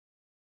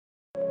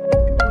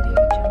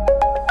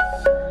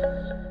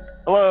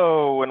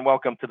gentlemen,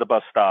 welcome to the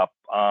bus stop.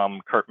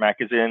 Kurt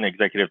Mackensen,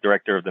 Executive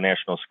Director of the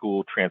National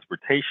School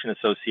Transportation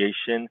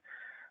Association.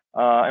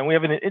 And we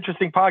have an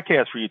interesting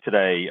podcast for you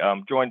today.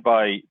 I'm joined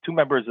by two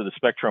members of the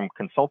Spectrum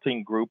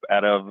Consulting Group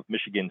out of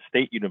Michigan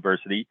State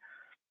University,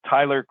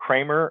 Tyler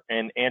Kramer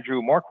and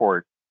Andrew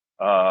Marquardt.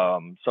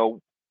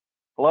 So,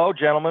 hello,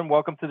 gentlemen.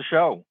 Welcome to the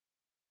show.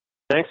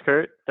 Thanks,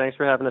 Kurt. Thanks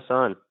for having us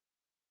on.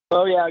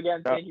 Oh, yeah.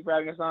 Again, thank you for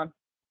having us on.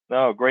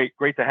 No, great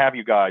to have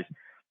you guys.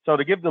 So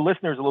to give the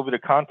listeners a little bit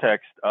of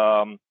context,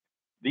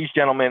 these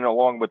gentlemen,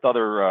 along with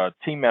other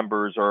team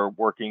members, are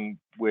working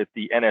with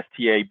the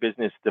NSTA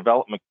Business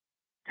Development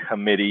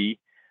Committee,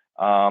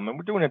 and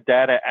we're doing a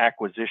data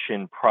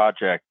acquisition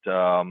project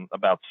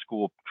about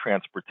school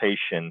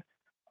transportation.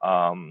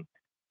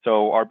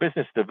 So our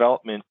Business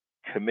Development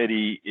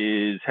Committee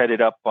is headed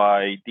up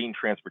by Dean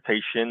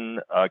Transportation,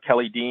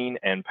 Kelly Dean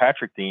and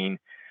Patrick Dean.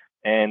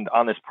 And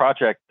on this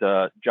project,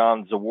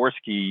 John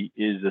Zaworski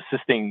is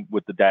assisting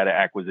with the data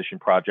acquisition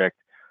project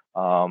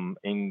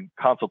in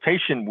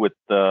consultation with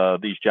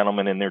these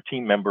gentlemen and their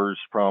team members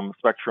from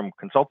Spectrum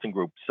Consulting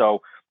Group. So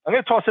I'm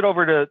going to toss it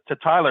over to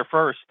Tyler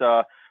first.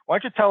 Why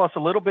don't you tell us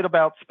a little bit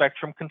about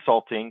Spectrum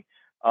Consulting,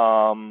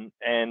 and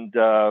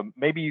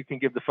maybe you can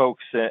give the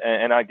folks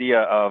an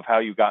idea of how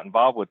you got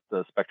involved with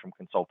Spectrum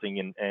Consulting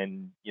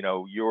and you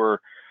know,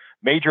 your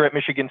major at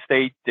Michigan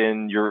State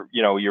and your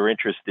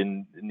interest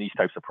in these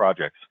types of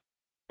projects.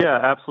 Yeah,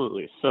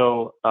 absolutely.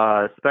 So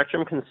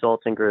Spectrum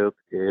Consulting Group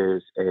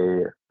is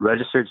a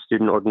registered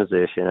student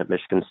organization at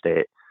Michigan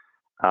State.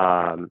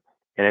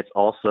 And it's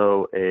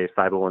also a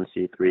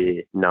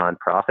 501c3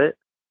 nonprofit.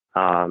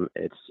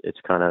 It's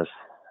kind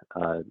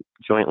of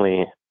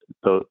jointly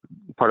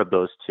part of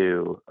those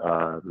two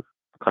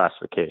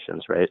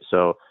classifications, right?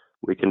 So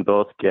we can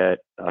both get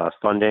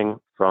funding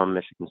from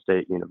Michigan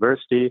State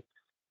University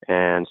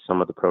and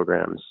some of the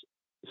programs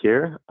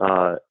here.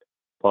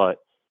 But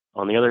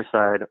on the other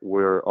side,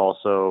 we're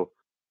also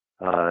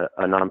a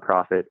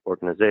nonprofit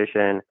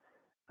organization.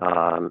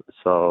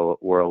 So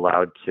we're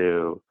allowed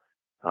to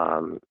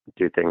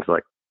do things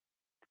like,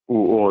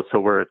 so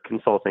we're a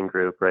consulting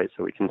group, right?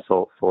 So we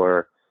consult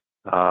for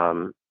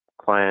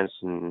clients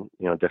and,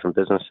 different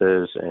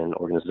businesses and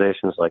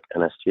organizations like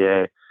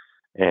NSTA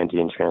and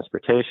Dean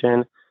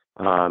Transportation.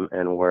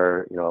 And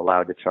we're,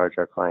 allowed to charge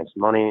our clients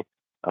money,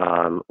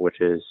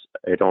 which is,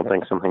 I don't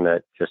think, something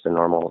that just a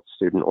normal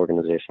student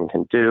organization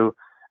can do.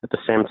 At the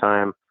same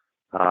time,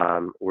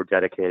 we're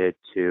dedicated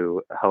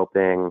to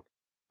helping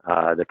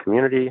the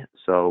community.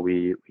 So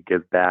we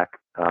give back,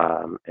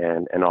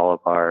 and all of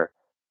our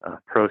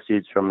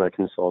proceeds from the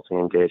consulting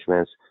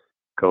engagements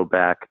go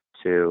back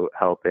to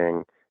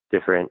helping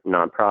different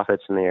nonprofits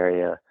in the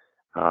area,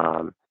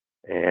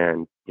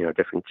 and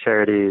different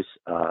charities,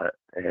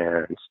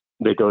 and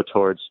they go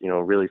towards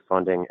really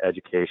funding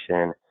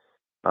education.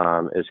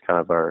 Is kind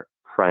of our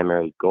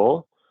primary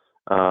goal.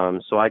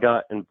 So I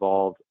got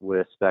involved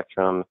with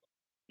Spectrum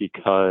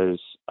because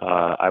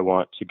I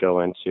want to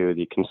go into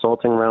the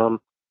consulting realm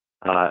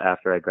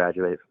after I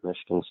graduate from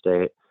Michigan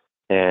State.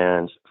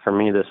 And for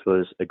me, this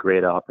was a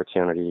great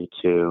opportunity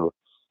to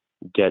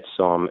get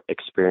some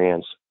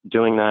experience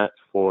doing that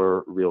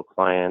for real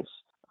clients.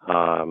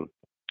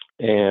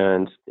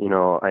 And,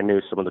 I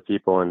knew some of the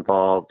people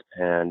involved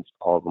and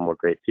all of them were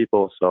great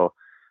people. So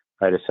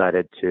I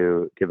decided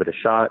to give it a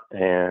shot.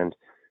 And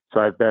so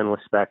I've been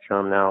with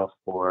Spectrum now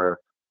for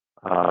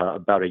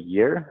about a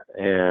year,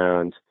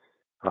 and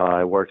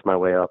I worked my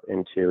way up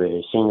into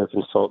a senior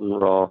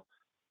consultant role.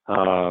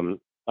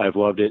 I've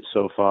loved it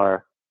so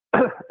far.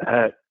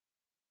 At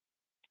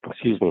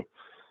Michigan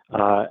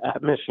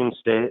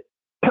State,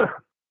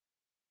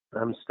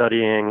 I'm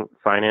studying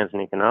finance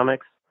and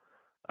economics.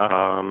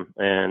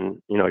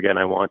 And, again,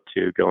 I want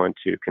to go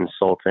into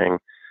consulting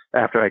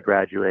after I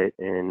graduate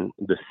in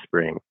the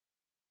spring.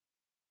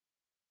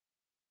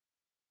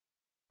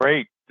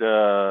 Great.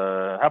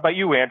 How about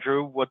you,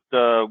 Andrew? What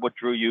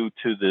drew you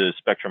to the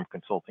Spectrum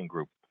Consulting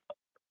Group?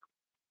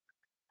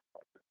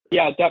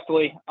 Yeah,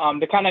 definitely.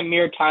 To kind of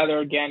mirror Tyler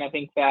again, I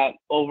think that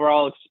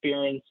overall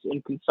experience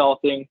in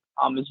consulting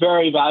is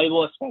very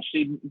valuable,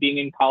 especially being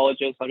in college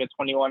as like a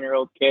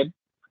 21-year-old kid.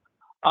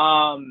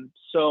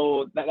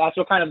 So that's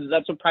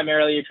what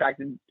primarily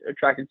attracted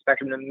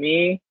Spectrum to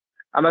me,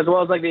 as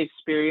well as like the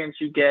experience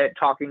you get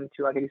talking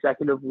to like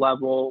executive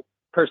level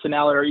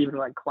personnel or even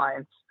like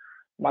clients.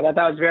 I thought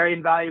that was very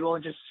invaluable,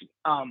 and just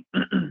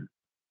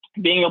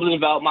being able to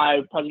develop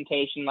my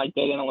presentation, like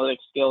data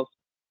analytics skills.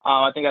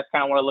 I think that's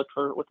kind of what I look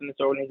for within this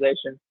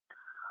organization.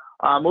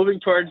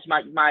 Moving towards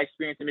my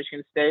experience at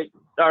Michigan State,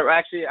 or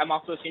actually, I'm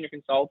also a senior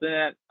consultant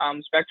at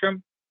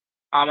Spectrum.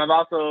 I've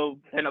also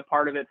been a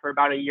part of it for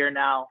about a year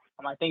now.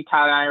 I think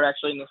Tyler and I are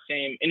actually in the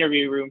same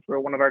interview room for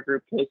one of our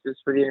group cases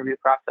for the interview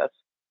process.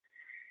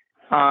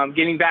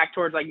 Getting back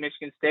towards like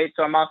Michigan State,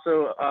 so I'm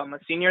also a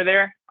senior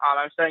there.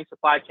 I'm studying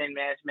supply chain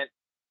management,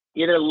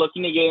 either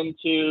looking to get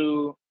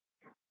into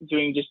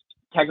doing just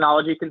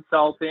technology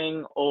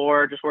consulting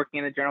or just working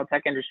in the general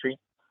tech industry.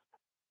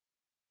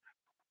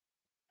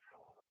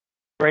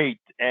 Great.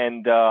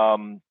 And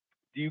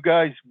do you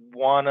guys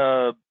want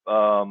to,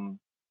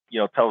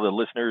 tell the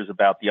listeners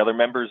about the other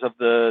members of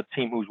the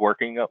team who's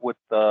working with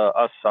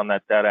us on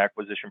that data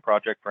acquisition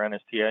project for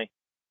NSTA?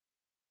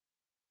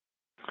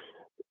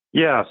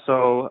 Yeah,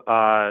 so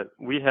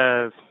we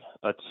have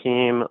a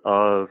team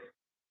of,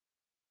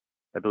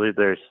 I believe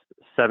there's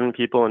 7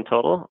 people in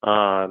total.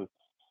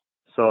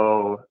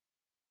 So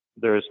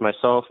there's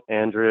myself,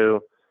 Andrew,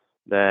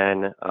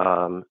 then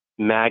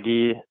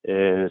Maggie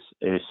is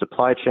a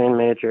supply chain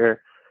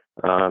major.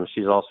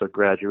 She's also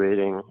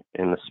graduating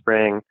in the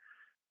spring.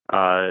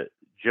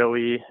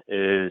 Joey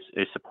is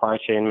a supply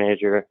chain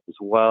major as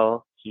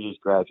well. He's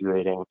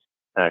graduating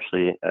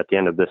actually at the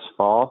end of this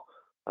fall,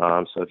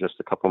 so just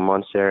a couple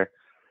months there.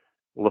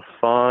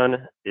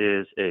 LaFawn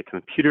is a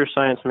computer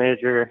science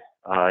major.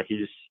 I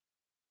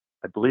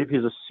believe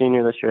he's a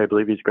senior this year. I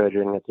believe he's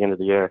graduating at the end of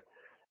the year.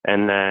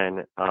 And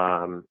then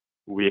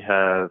we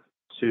have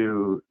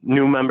 2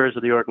 new members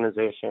of the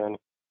organization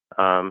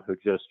who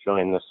just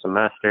joined this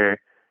semester.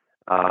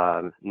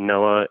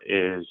 Noah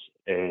is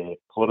a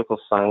political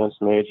science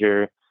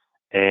major,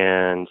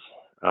 and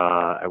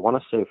I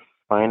want to say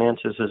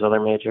finance is his other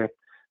major.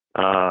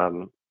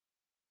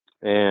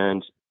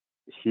 And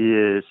he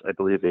is, I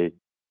believe, a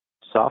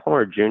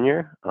sophomore or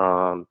junior.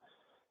 And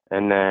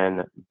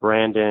then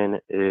Brandon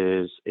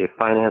is a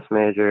finance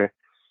major,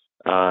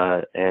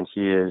 and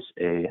he is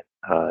a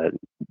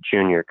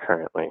junior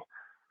currently.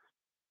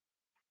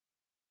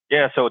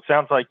 Yeah, so it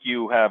sounds like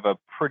you have a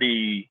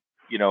pretty,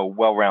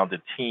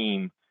 well-rounded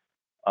team,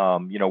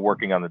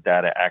 working on the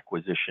data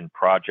acquisition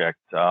project.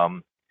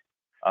 I'm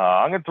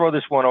going to throw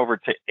this one over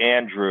to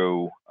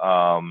Andrew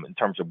in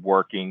terms of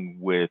working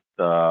with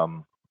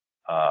NSTA.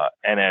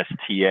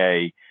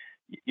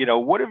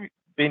 What have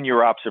been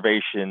your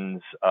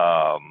observations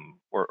or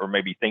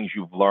maybe things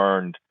you've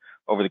learned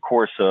over the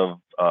course of,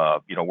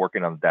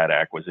 working on the data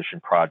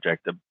acquisition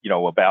project,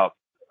 about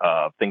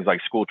things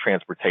like school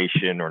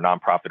transportation or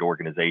nonprofit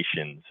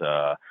organizations?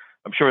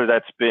 I'm sure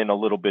that's been a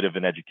little bit of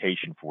an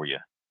education for you.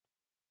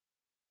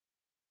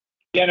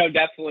 Yeah, no,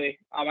 definitely.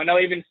 I know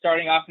even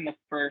starting off in the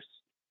first,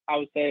 I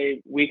would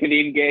say, week of the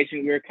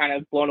engagement, we were kind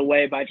of blown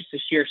away by just the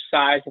sheer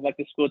size of like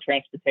the school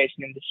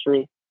transportation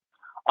industry.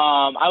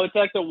 I would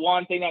say like the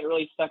one thing that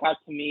really stuck out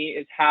to me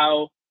is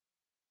how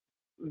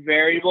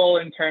variable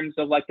in terms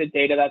of like the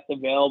data that's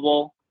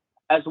available,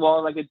 as well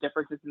as like the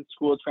differences in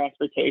school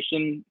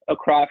transportation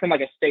across from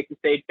like a state to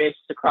state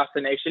basis across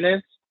the nation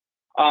is.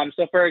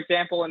 So for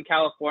example, in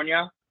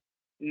California,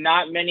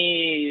 not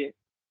many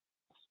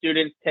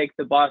students take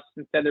the bus.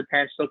 Instead, their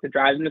parents still could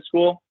drive them to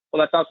school.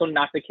 Well, that's also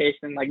not the case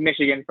in like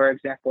Michigan, for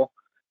example.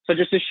 So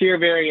just a sheer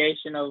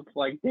variation of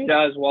like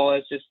data as well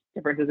as just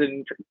differences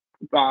in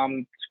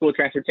school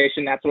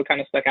transportation. That's what kind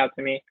of stuck out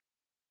to me.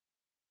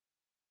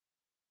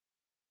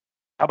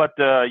 How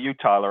about you,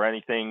 Tyler?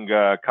 Anything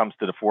comes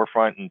to the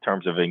forefront in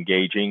terms of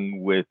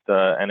engaging with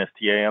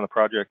NSTA on the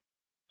project?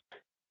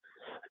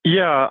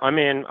 Yeah, I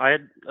mean, I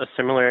had a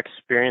similar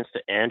experience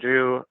to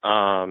Andrew,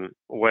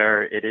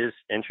 where it is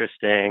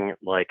interesting,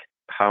 like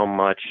how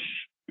much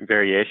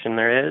variation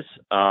there is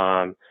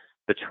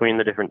between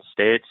the different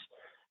states.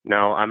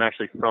 Now, I'm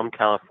actually from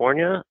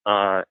California,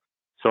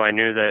 so I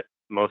knew that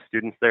most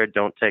students there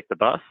don't take the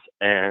bus,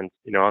 and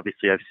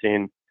obviously, I've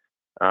seen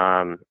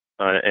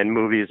in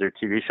movies or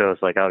TV shows,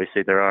 like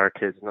obviously there are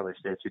kids in other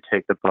states who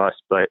take the bus,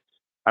 but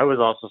I was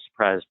also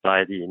surprised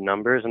by the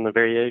numbers and the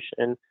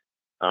variation.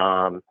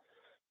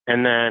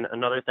 And then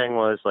another thing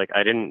was like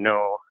I didn't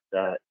know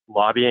that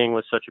lobbying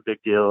was such a big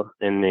deal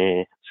in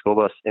the school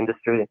bus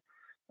industry.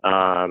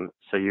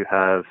 So you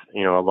have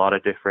a lot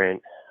of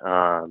different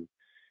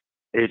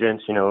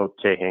agents,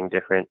 taking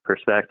different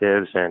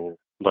perspectives, and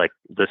like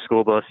the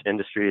school bus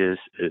industry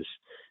is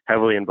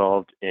heavily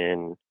involved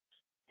in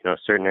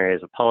certain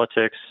areas of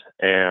politics,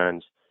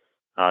 and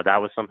that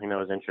was something that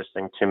was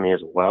interesting to me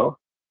as well.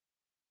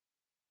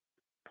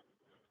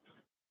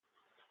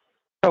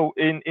 So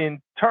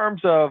in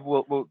terms of,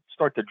 we'll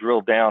start to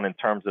drill down in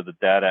terms of the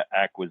data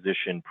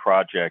acquisition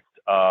project.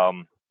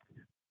 I'll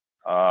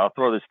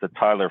throw this to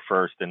Tyler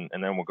first, and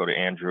then we'll go to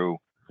Andrew.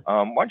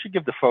 Why don't you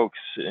give the folks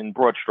in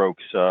broad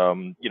strokes,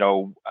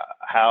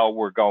 how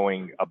we're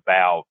going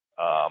about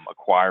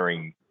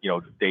acquiring,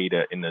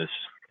 data in this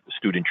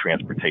student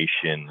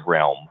transportation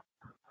realm?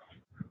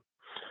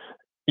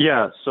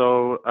 Yeah,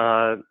 so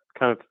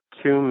kind of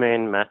 2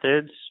 main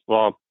methods.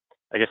 Well,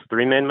 I guess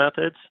 3 main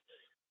methods.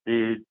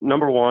 The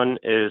number one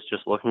is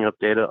just looking up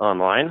data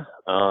online,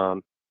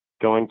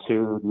 going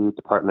to the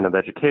Department of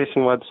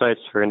Education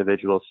websites for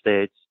individual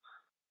states,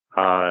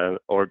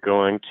 or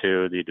going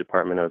to the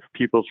Department of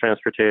People's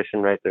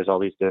Transportation, right? There's all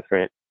these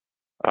different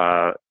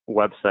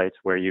websites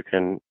where you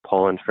can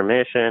pull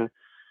information,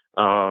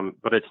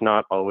 but it's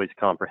not always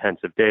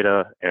comprehensive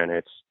data, and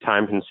it's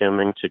time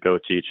consuming to go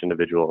to each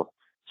individual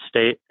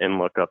state and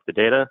look up the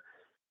data.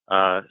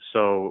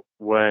 So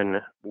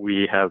when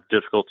we have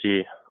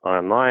difficulty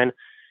online,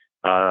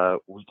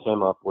 we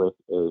came up with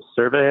a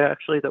survey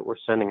actually that we're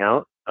sending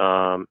out.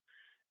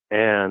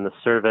 And the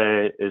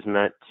survey is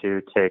meant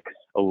to take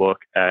a look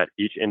at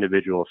each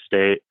individual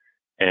state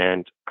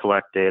and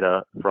collect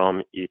data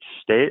from each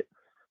state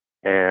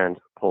and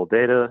pull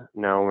data.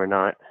 Now, we're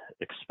not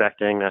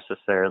expecting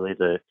necessarily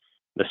the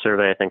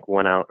survey, I think,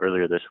 went out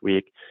earlier this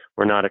week.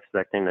 We're not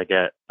expecting to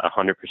get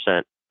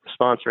 100%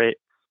 response rate.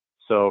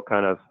 So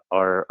kind of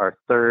our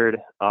third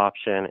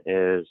option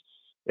is,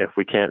 if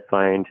we can't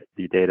find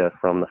the data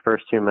from the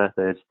first two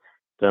methods,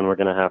 then we're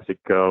going to have to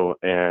go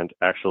and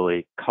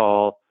actually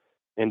call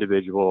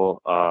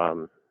individual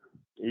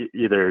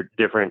either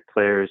different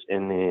players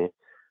in the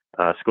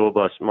school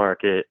bus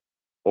market,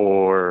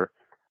 or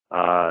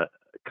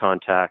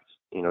contact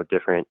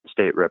different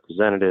state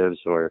representatives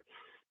or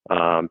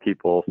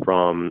people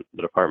from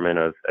the Department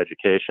of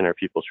Education or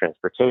People's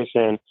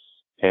Transportation,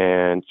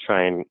 and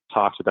try and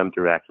talk to them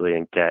directly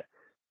and get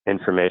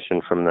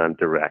information from them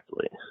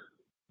directly.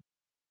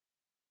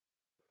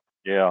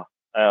 Yeah,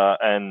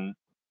 and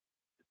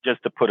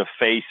just to put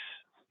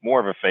more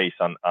of a face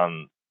on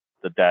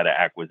the data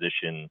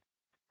acquisition,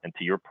 and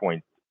to your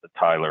point,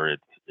 Tyler,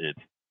 it's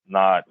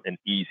not an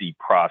easy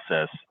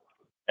process.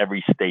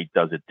 Every state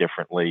does it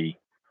differently.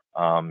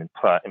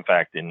 In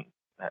fact,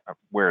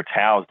 where it's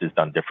housed is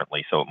done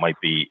differently. So it might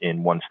be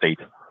in one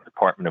state's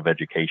Department of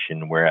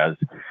Education, whereas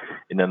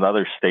in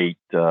another state,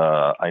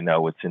 I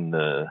know it's in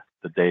the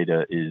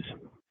data is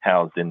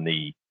housed in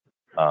the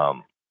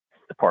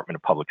Department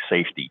of Public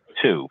Safety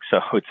too. So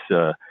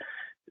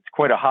it's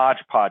quite a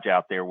hodgepodge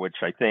out there, which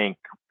I think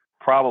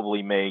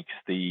probably makes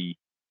the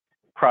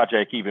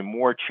project even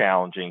more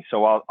challenging.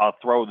 So I'll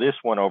throw this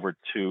one over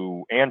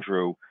to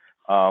Andrew.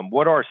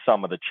 What are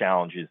some of the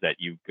challenges that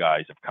you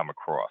guys have come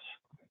across?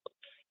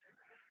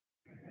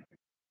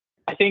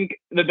 I think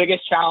the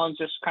biggest challenge,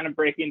 just kind of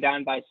breaking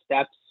down by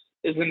steps,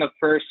 is in the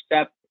first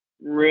step,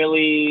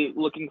 really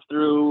looking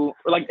through,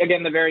 like,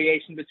 again, the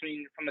variation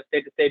between from a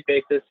state to state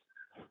basis.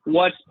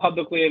 What's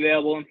publicly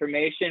available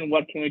information?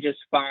 What can we just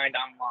find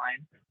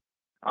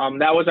online?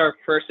 That was our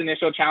first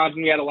initial challenge,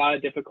 and we had a lot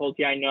of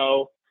difficulty, I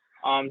know,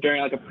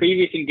 during like a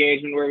previous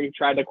engagement where we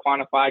tried to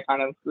quantify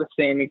kind of the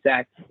same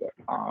exact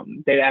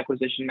data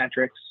acquisition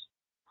metrics.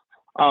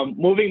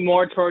 Moving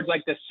more towards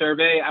like the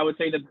survey, I would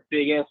say the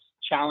biggest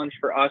challenge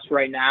for us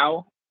right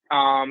now,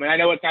 and I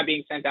know it's not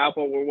being sent out,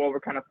 but what we're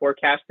kind of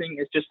forecasting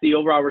is just the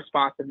overall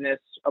responsiveness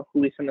of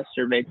who we send the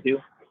survey to.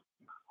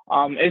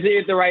 Is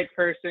it the right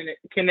person?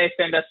 Can they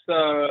send us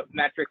the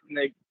metrics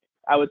in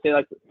I would say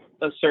like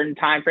a certain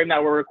time frame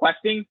that we're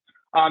requesting?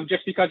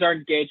 Just because our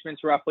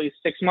engagement's roughly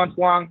 6 months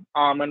long,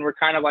 and we're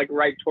kind of like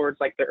right towards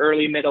like the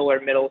early, middle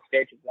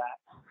stage of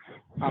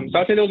that. So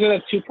I'd say those are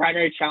the two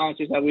primary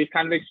challenges that we've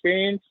kind of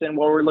experienced and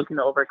what we're looking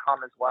to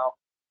overcome as well.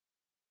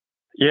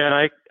 Yeah,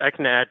 and I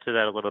can add to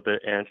that a little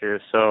bit, Andrew.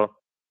 So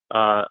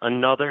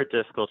another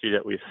difficulty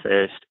that we've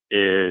faced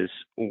is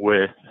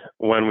with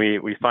when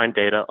we find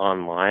data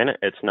online,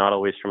 it's not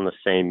always from the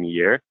same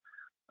year.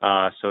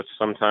 So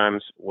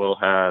sometimes we'll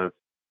have,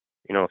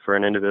 for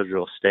an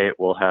individual state,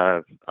 we'll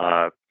have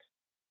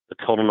the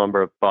total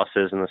number of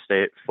buses in the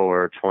state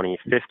for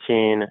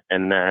 2015,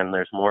 and then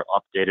there's more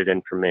updated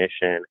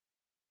information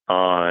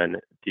on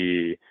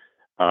the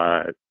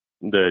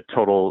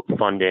total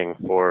funding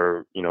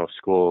for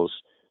schools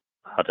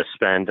to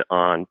spend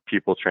on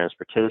pupil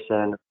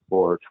transportation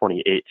for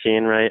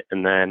 2018, right?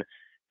 And then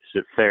is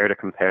it fair to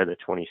compare the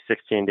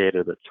 2016 data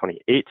to the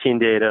 2018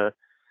 data?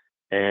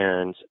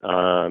 And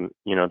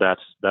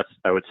that's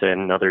I would say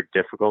another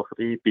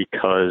difficulty,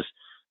 because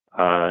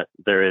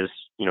there is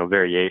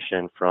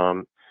variation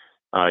from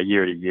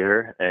year to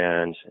year,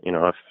 and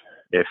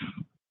if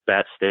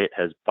that state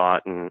has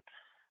bought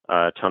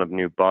a ton of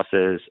new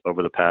buses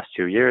over the past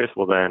 2 years,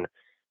 well then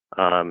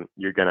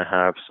you're going to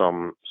have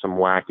some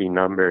wacky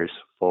numbers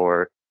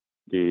for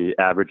the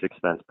average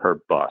expense per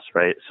bus,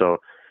 right? So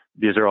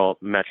these are all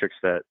metrics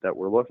that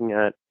we're looking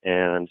at,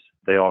 and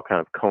they all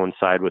kind of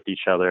coincide with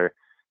each other.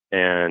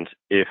 And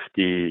if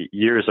the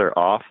years are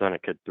off, then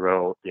it could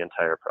throw the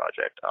entire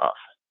project off.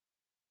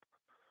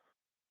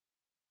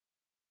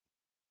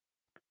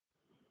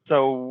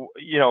 So,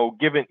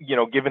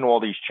 given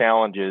all these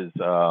challenges,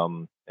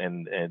 and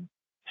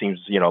seems,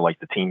 like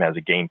the team has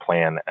a game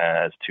plan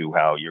as to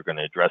how you're going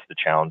to address the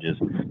challenges.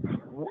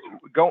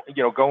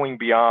 Going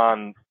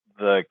beyond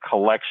the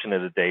collection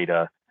of the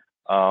data,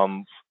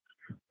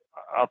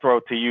 I'll throw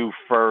it to you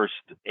first,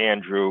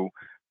 Andrew.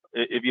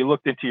 If you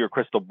looked into your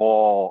crystal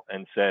ball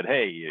and said,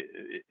 hey,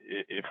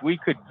 if we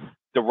could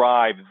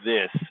derive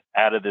this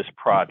out of this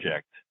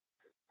project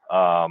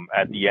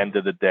at the end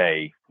of the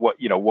day, what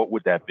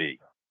would that be?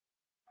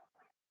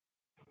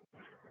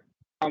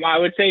 I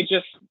would say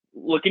just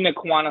looking to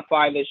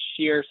quantify the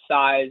sheer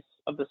size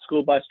of the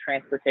school bus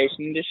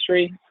transportation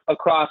industry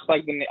across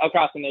the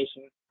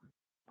nation.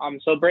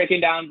 So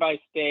breaking down by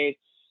states,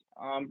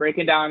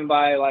 breaking down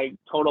by like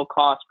total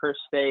cost per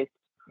state,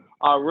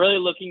 really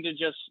looking to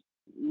just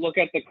look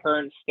at the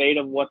current state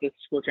of what the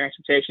school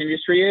transportation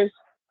industry is,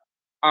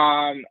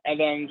 and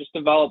then just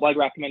develop like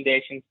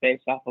recommendations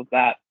based off of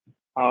that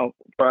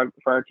for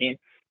our team.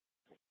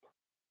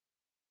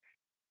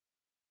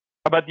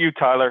 How about you,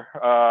 Tyler?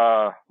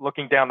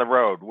 Looking down the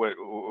road,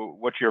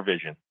 what's your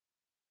vision?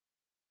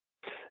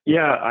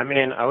 Yeah, I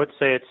mean, I would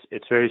say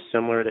it's very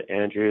similar to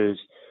Andrew's.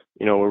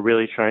 We're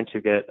really trying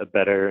to get a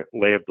better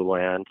lay of the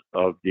land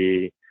of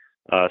the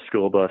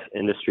school bus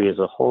industry as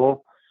a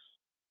whole,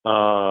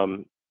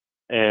 and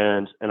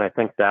I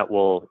think that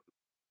will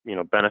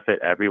benefit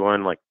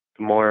everyone. Like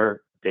the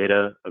more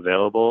data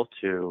available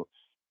to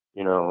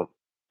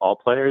all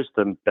players,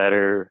 the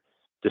better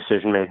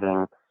decision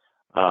making.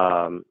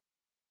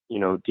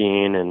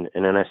 Dean and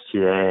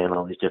NSTA and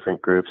all these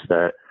different groups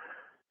that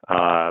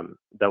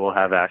will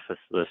have access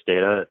to this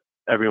data,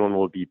 everyone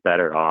will be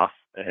better off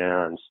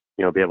and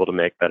be able to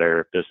make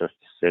better business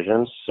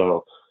decisions.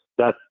 So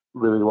that's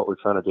really what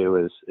we're trying to do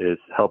is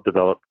help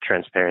develop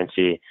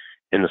transparency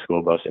in the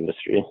school bus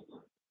industry.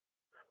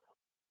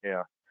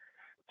 Yeah.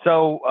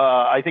 So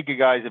I think you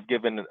guys have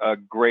given a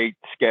great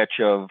sketch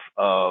of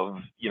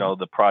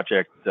the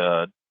project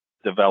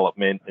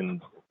development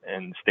and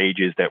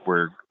stages that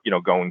we're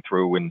going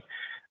through, and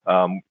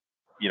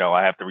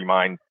I have to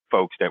remind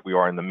folks that we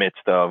are in the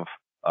midst of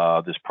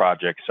this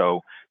project.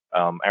 So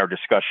our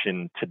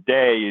discussion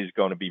today is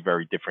going to be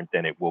very different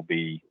than it will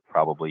be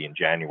probably in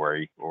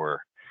January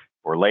or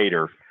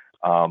later.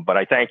 But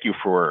I thank you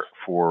for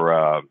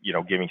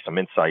giving some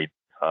insight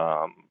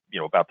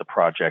about the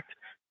project.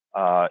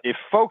 If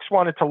folks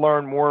wanted to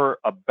learn more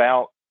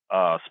about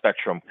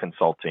Spectrum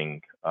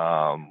Consulting,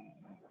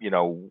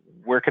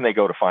 where can they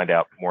go to find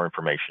out more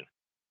information?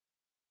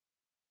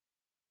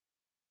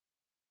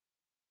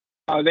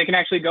 They can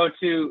actually go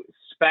to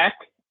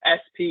SPECT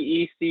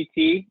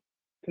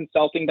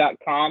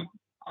consulting.com.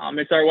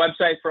 It's our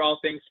website for all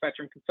things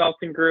Spectrum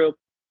Consulting Group.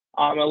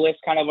 A list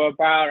kind of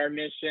about our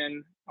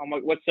mission,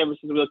 what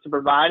services we look to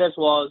provide, as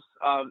well as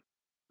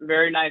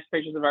very nice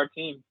pictures of our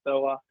team.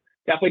 So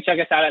definitely check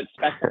us out at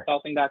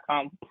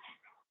spectconsulting.com.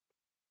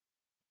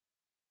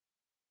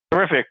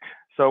 Terrific.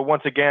 So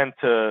once again,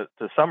 to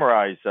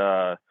summarize,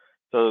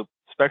 so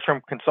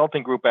Spectrum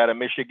Consulting Group out of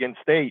Michigan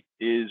State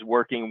is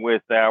working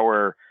with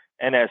our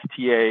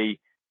NSTA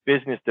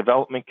Business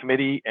Development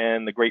Committee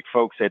and the great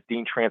folks at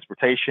Dean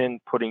Transportation,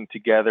 putting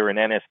together an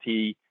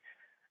NSTA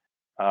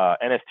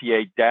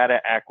data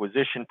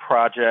acquisition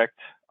project,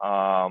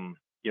 on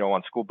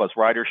school bus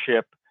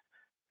ridership.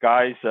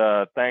 Guys,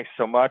 thanks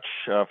so much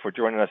for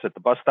joining us at the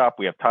bus stop.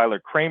 We have Tyler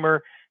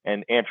Kramer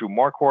and Andrew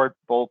Marquardt,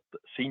 both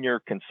senior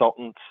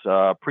consultants.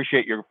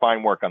 Appreciate your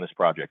fine work on this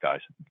project,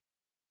 guys.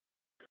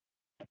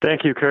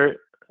 Thank you, Kurt.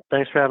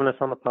 Thanks for having us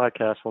on the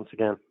podcast once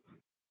again.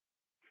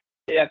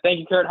 Yeah, thank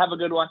you, Kurt. Have a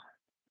good one.